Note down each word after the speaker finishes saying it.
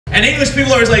And English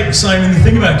people are always like, Simon, the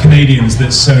thing about Canadians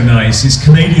that's so nice is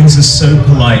Canadians are so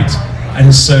polite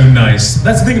and so nice.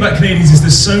 That's the thing about Canadians is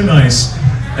they're so nice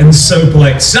and so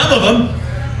polite. Some of them,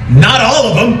 not all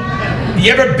of them.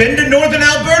 You ever been to Northern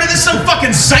Alberta? There's some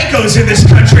fucking psychos in this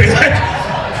country.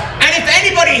 And if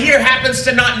anybody here happens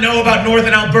to not know about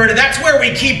Northern Alberta, that's where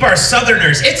we keep our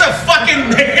Southerners. It's a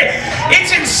fucking,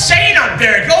 it's insane up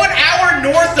there. Go an hour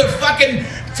north of fucking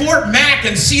Fort Mac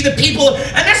and see the people.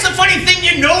 And that's the funny thing,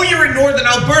 you know you're in Northern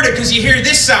Alberta because you hear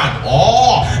this sound.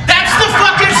 Oh, that's the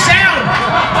fucking sound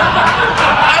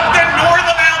of the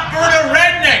Northern Alberta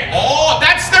redneck. Oh,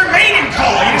 that's their mating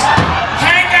call. You just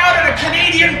hang out at a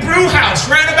Canadian brew house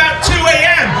around about 2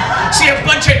 a.m. See a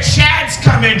bunch of Chads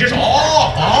come in, just and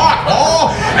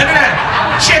then a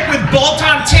chick with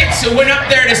bolt-on tits who went up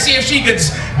there to see if she could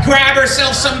grab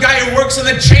herself some guy who works on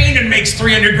the chain and makes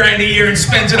 300 grand a year and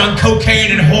spends it on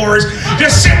cocaine and whores,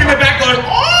 just sitting in the back going, and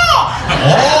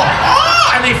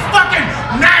they fucking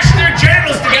mash their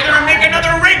genitals together and make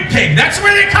another rig pig. That's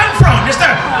where they come from. Just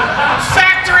a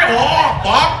factory,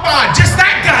 just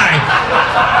that guy.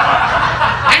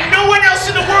 And no one else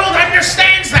in the world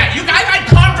understands that. I've had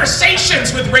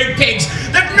conversations with rig pigs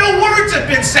that no words have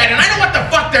been said, and I know what the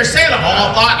fuck they're saying. Like,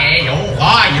 hey,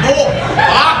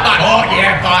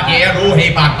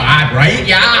 right?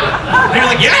 Yeah. And you're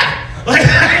like, yeah.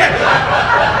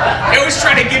 They always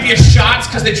try to give you shots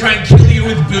because they try and kill you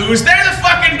with booze. They're the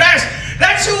fucking best.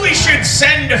 That's who we should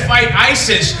send to fight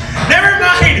ISIS. Never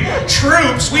mind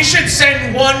troops. We should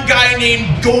send one guy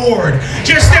named Gord.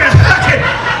 Just in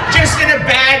a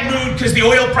bad mood because the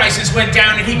oil prices went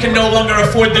down and he can no longer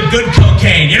afford the good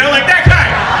cocaine. You know, like that guy.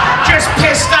 Just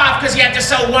pissed off because he had to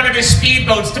sell one of his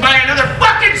speedboats to buy another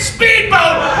fucking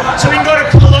speedboat so he can go to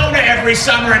Kelowna every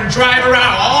summer and drive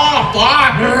around.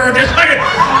 Just like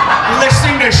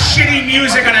listening to shitty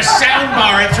music on a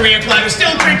soundbar at 3 o'clock.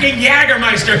 Still drinking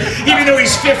Jägermeister, even though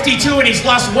he's 52 and he's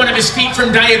lost one of his feet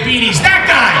from diabetes. That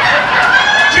guy!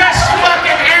 Just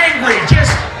fucking angry.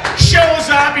 Just shows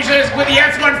up. He's just with the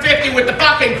F-150 with the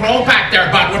fucking chrome pack there,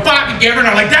 bud. We're fucking giving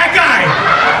her like that guy.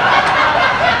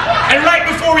 And right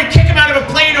before we kick him out of a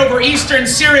plane over eastern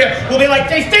Syria, we'll be like,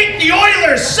 they think the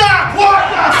Oilers suck! What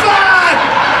the fuck?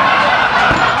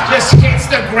 Just hits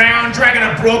the ground, dragging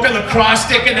a broken lacrosse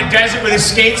stick in the desert with his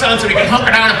skates on so he can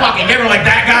hunker down and fucking give her like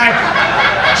that guy.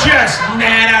 Just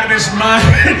mad out of his mind.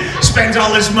 Spends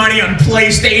all his money on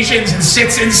PlayStations and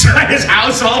sits inside his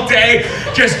house all day,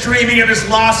 just dreaming of his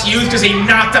lost youth because he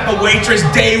knocked up a waitress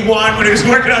day one when he was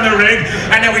working on the rig,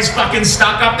 and now he's fucking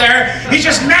stuck up there. He's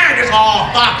just mad, just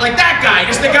fuck, like that guy,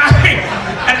 just the guy.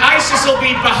 And ISIS will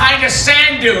be behind a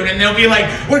sand dune and they'll be like,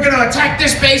 we're gonna attack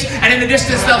this base, and in the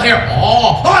distance they'll hear,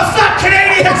 fuck,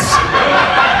 Canadians!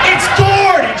 It's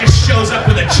Gord! He just shows up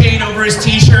with a chain over his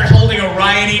t-shirt, holding a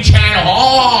Ryan E.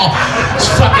 channel. He's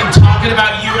fucking talking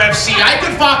about UFC. I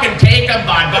could fucking take him,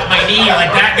 bud, but my knee, like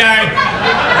that guy.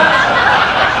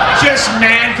 Just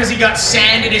mad because he got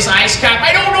sand in his ice cap.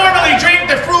 I don't normally drink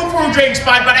the frou-frou drinks,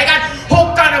 bud, but I got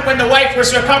hooked on it when the wife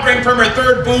was recovering from her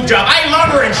third boob job. I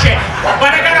love her and shit, but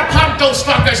I gotta pump those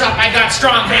fuckers up. I got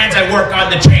strong hands, I work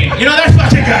on the chain. You know that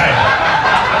fucking guy?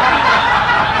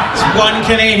 It's one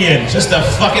Canadian, just a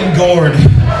fucking Gord.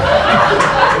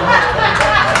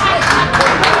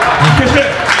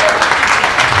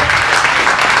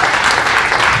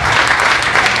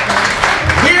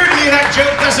 Weirdly, that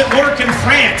joke doesn't work in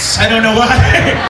France. I don't know why.